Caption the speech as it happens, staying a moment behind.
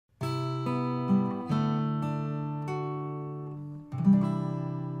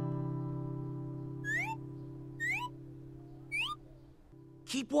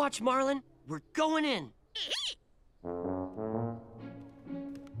Keep watch, Marlin. We're going in.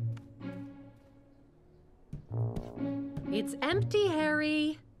 It's empty,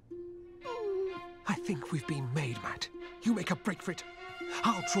 Harry. I think we've been made, Matt. You make a break for it.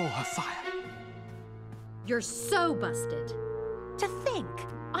 I'll draw her fire. You're so busted. To think,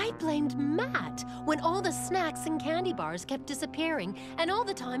 I blamed Matt when all the snacks and candy bars kept disappearing, and all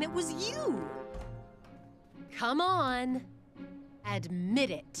the time it was you. Come on.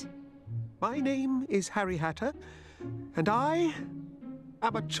 Admit it. My name is Harry Hatter, and I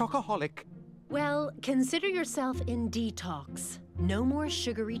am a chocoholic. Well, consider yourself in detox. No more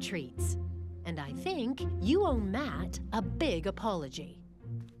sugary treats. And I think you owe Matt a big apology.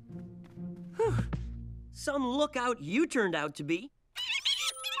 Whew. Some lookout you turned out to be.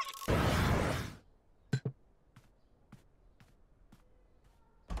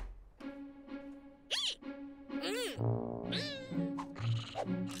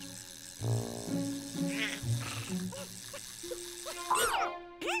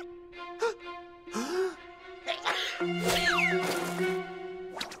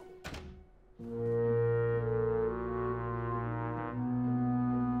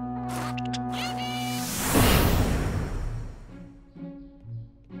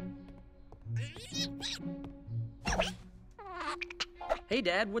 Hey,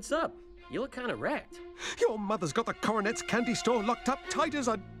 Dad, what's up? You look kind of wrecked. Your mother's got the Coronet's candy store locked up tight as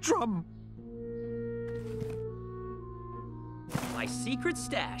a drum. My secret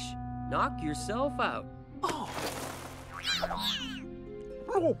stash. Knock yourself out. Oh,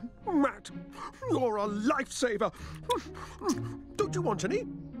 Matt, you're a lifesaver. Don't you want any?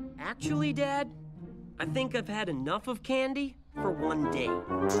 Actually, Dad, I think I've had enough of candy for one day.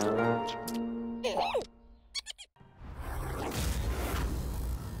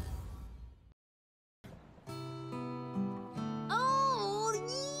 Oh,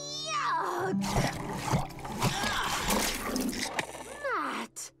 yuck!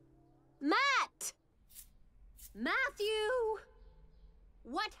 Matt! Matthew!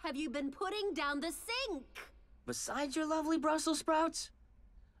 What have you been putting down the sink? Besides your lovely Brussels sprouts?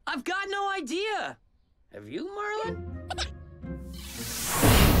 I've got no idea. Have you, Marlin?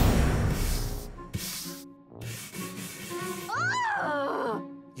 Oh!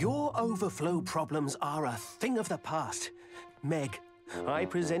 Your overflow problems are a thing of the past. Meg, I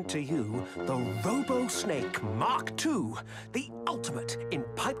present to you the Robo-Snake Mark II, the ultimate in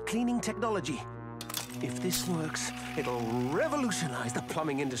pipe cleaning technology. If this works, it'll revolutionize the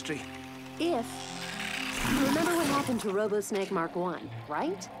plumbing industry. If you remember what happened to Robo-Snake Mark I,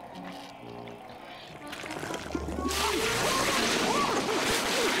 right?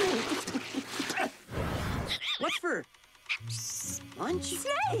 What's for lunch?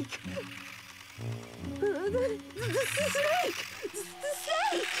 Snake! The snake! The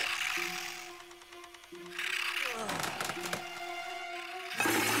snake!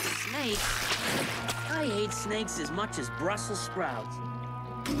 Snake? I hate snakes as much as Brussels sprouts.